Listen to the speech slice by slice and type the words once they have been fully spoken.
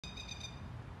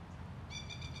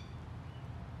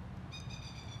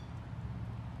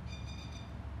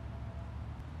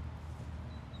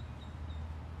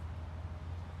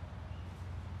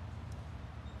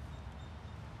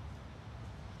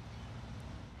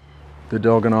The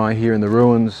dog and I are here in the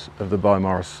ruins of the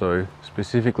Beaumaris Zoo.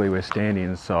 Specifically, we're standing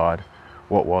inside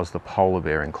what was the polar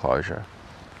bear enclosure.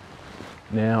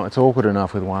 Now, it's awkward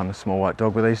enough with one small white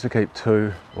dog, but they used to keep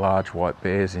two large white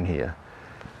bears in here.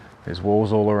 There's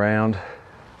walls all around.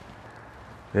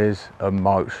 There's a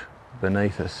moat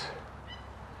beneath us.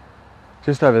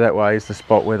 Just over that way is the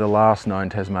spot where the last known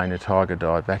Tasmanian tiger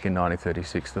died back in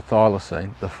 1936. The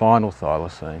thylacine, the final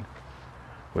thylacine,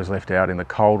 was left out in the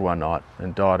cold one night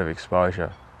and died of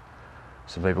exposure.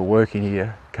 Some people working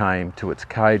here came to its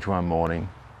cage one morning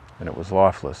and it was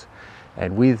lifeless.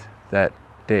 And with that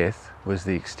death was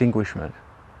the extinguishment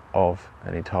of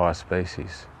an entire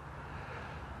species.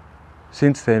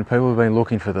 Since then, people have been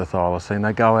looking for the thylacine.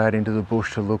 They go out into the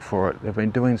bush to look for it. They've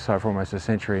been doing so for almost a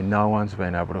century and no one's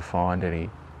been able to find any.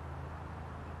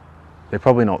 They're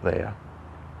probably not there.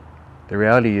 The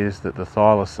reality is that the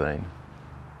thylacine,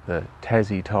 the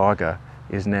Tassie tiger,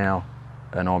 is now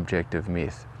an object of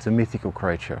myth. It's a mythical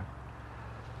creature.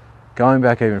 Going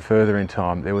back even further in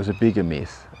time, there was a bigger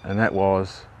myth, and that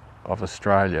was of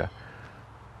Australia.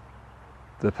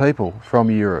 The people from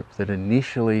Europe that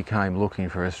initially came looking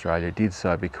for Australia did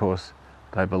so because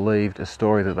they believed a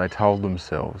story that they told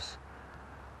themselves,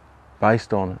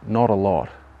 based on not a lot,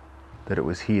 that it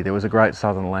was here. There was a great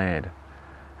southern land,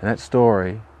 and that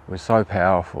story was so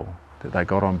powerful that they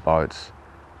got on boats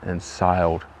and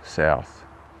sailed south.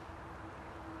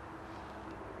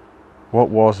 What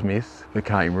was myth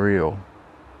became real,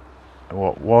 and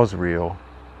what was real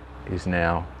is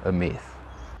now a myth.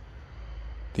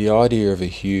 The idea of a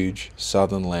huge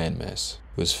southern landmass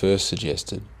was first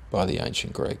suggested by the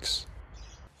ancient Greeks.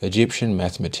 Egyptian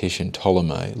mathematician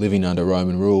Ptolemy, living under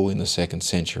Roman rule in the 2nd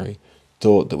century,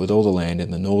 thought that with all the land in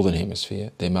the northern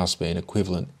hemisphere, there must be an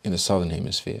equivalent in the southern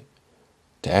hemisphere,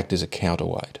 to act as a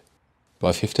counterweight. By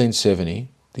 1570,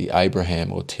 the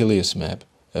Abraham or Tilius map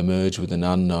emerged with an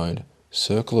unknown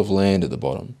circle of land at the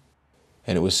bottom,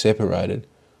 and it was separated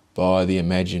by the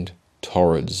imagined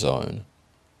torrid zone.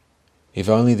 If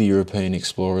only the European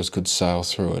explorers could sail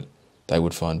through it, they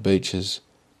would find beaches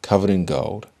covered in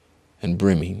gold and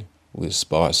brimming with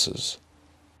spices.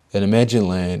 An imagined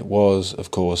land was, of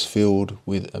course, filled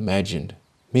with imagined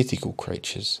mythical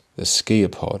creatures, the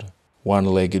sciopod,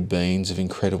 one-legged beings of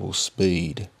incredible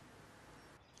speed,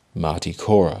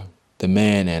 Marticora, the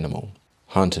man animal,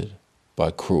 hunted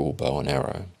by cruel bow and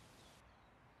arrow.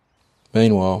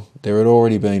 Meanwhile, there had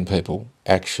already been people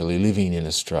actually living in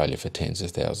Australia for tens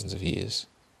of thousands of years,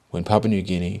 when Papua New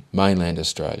Guinea, mainland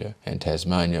Australia and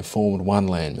Tasmania formed one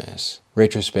landmass,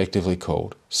 retrospectively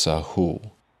called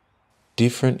Sahul.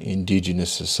 Different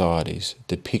indigenous societies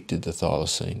depicted the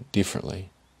thylacine differently,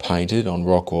 painted on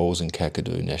rock walls in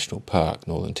Kakadu National Park,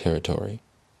 Northern Territory,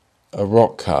 a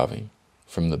rock carving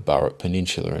from the Burrup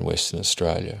Peninsula in Western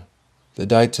Australia. The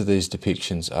dates of these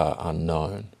depictions are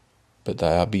unknown, but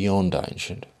they are beyond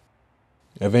ancient.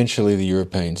 Eventually the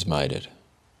Europeans made it.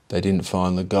 They didn't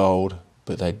find the gold,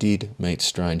 but they did meet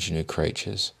strange new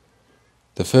creatures.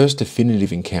 The first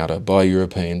definitive encounter by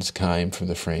Europeans came from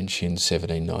the French in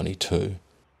 1792.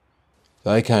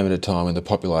 They came at a time when the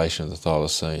population of the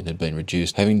thylacine had been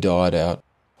reduced, having died out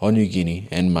on New Guinea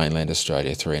and mainland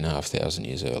Australia 3,500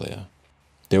 years earlier.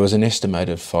 There was an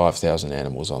estimated 5,000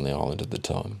 animals on the island at the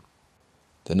time.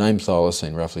 The name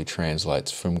thylacine roughly translates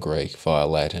from Greek via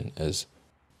Latin as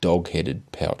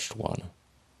dog-headed pouched one.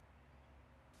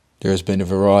 There has been a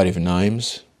variety of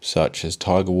names, such as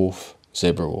tiger wolf,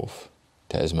 zebra wolf,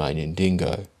 Tasmanian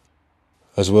dingo,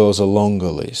 as well as a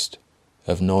longer list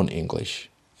of non-English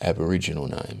Aboriginal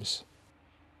names.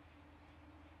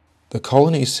 The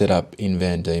colonies set up in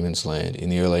Van Diemen's Land in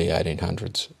the early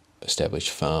 1800s established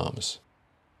farms.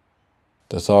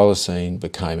 The thylacine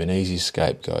became an easy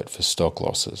scapegoat for stock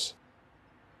losses.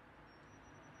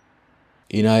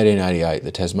 In 1888,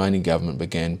 the Tasmanian government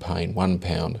began paying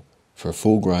 £1 for a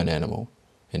full-grown animal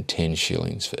and 10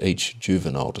 shillings for each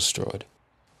juvenile destroyed.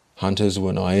 Hunters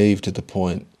were naive to the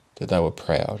point that they were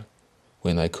proud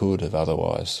when they could have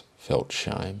otherwise felt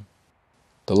shame.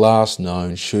 The last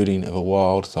known shooting of a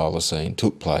wild thylacine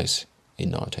took place in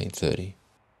 1930.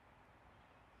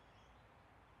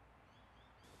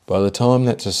 By the time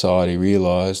that society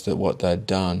realised that what they'd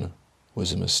done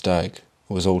was a mistake,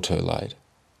 it was all too late.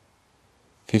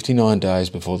 59 days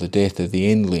before the death of the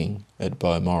endling at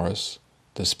Beaumaris,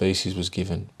 the species was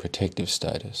given protective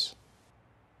status.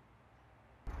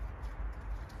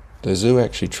 The zoo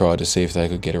actually tried to see if they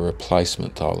could get a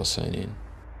replacement thylacine in.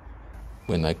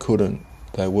 When they couldn't,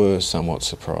 they were somewhat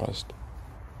surprised.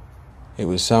 It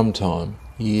was some time,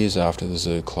 years after the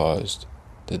zoo closed,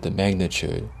 that the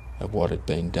magnitude of what had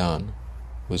been done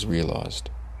was realised.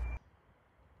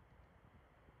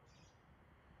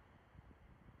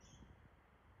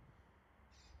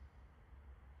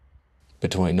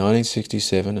 Between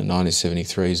 1967 and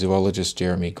 1973, zoologist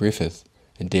Jeremy Griffith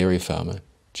and dairy farmer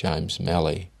James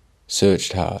Malley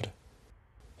searched hard.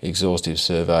 Exhaustive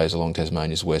surveys along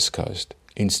Tasmania's west coast,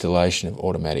 installation of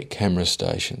automatic camera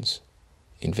stations,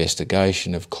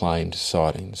 investigation of claimed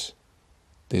sightings.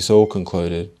 This all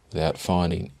concluded without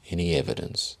finding any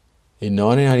evidence. In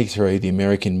 1983, the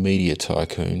American media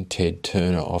tycoon Ted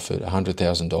Turner offered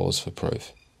 $100,000 for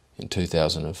proof. In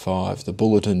 2005, the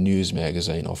Bulletin News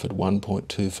magazine offered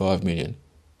 $1.25 million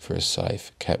for a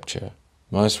safe capture.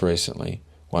 Most recently,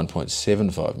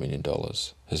 $1.75 million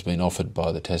has been offered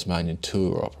by the Tasmanian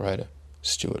tour operator,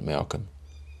 Stuart Malcolm.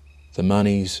 The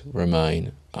monies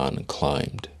remain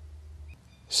unclaimed.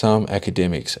 Some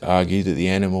academics argue that the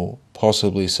animal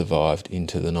possibly survived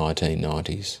into the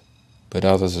 1990s, but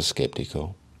others are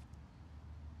sceptical.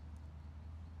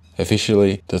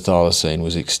 Officially, the thylacine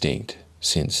was extinct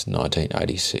since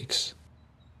 1986.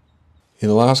 In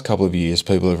the last couple of years,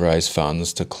 people have raised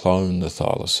funds to clone the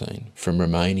thylacine from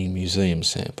remaining museum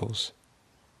samples.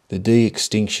 The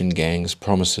de-extinction gang's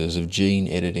promises of gene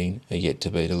editing are yet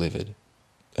to be delivered.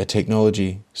 A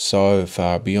technology so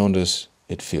far beyond us,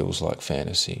 it feels like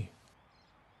fantasy.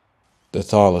 The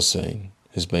thylacine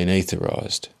has been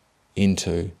etherised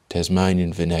into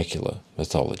Tasmanian vernacular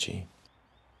mythology.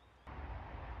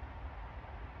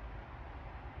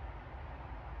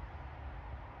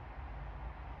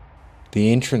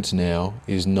 The entrance now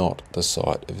is not the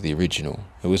site of the original.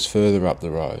 It was further up the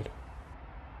road.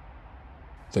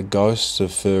 The Ghosts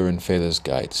of Fur and Feathers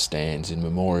Gate stands in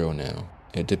memorial now.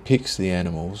 It depicts the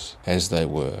animals as they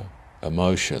were,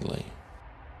 emotionally.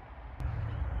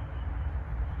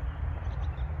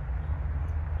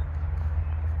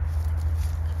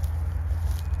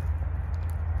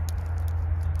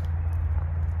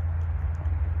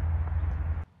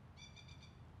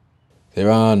 There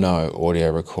are no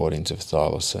audio recordings of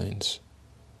thylacines.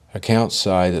 Accounts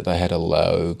say that they had a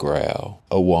low growl,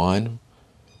 a whine,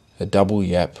 a double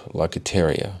yap like a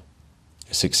terrier,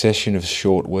 a succession of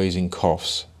short wheezing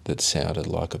coughs that sounded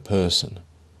like a person,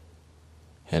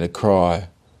 and a cry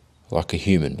like a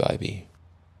human baby.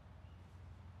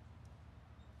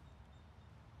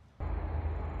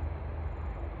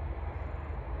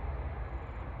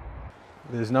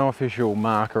 There's no official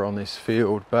marker on this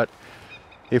field, but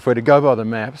if we're to go by the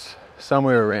maps,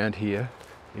 somewhere around here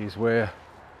is where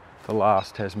the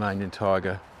last Tasmanian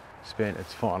tiger spent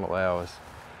its final hours.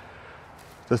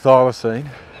 The thylacine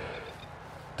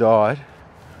died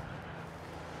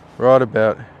right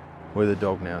about where the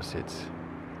dog now sits,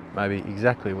 maybe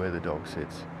exactly where the dog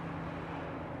sits.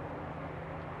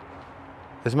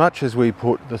 As much as we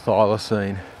put the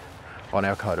thylacine on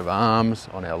our coat of arms,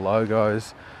 on our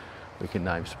logos, we can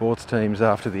name sports teams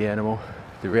after the animal,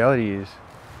 the reality is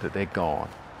that they're gone.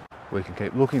 We can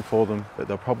keep looking for them, but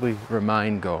they'll probably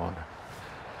remain gone.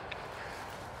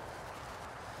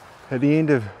 At the end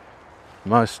of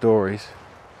most stories,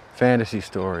 fantasy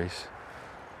stories,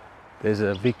 there's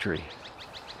a victory.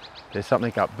 There's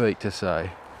something upbeat to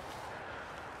say.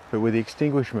 But with the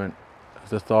extinguishment of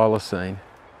the thylacine,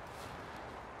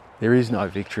 there is no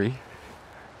victory.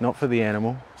 Not for the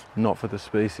animal, not for the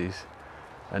species,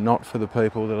 and not for the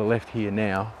people that are left here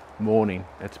now mourning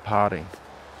its parting.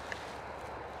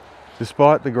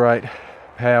 Despite the great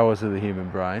powers of the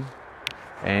human brain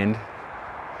and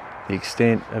the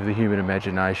extent of the human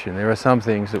imagination, there are some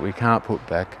things that we can't put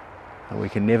back and we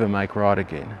can never make right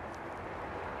again.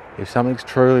 If something's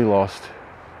truly lost,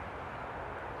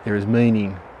 there is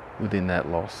meaning within that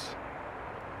loss.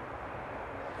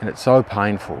 And it's so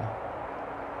painful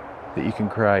that you can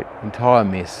create entire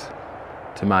myths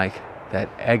to make that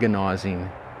agonising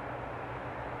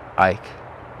ache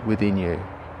within you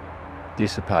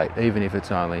dissipate, even if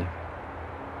it's only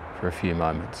for a few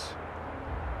moments.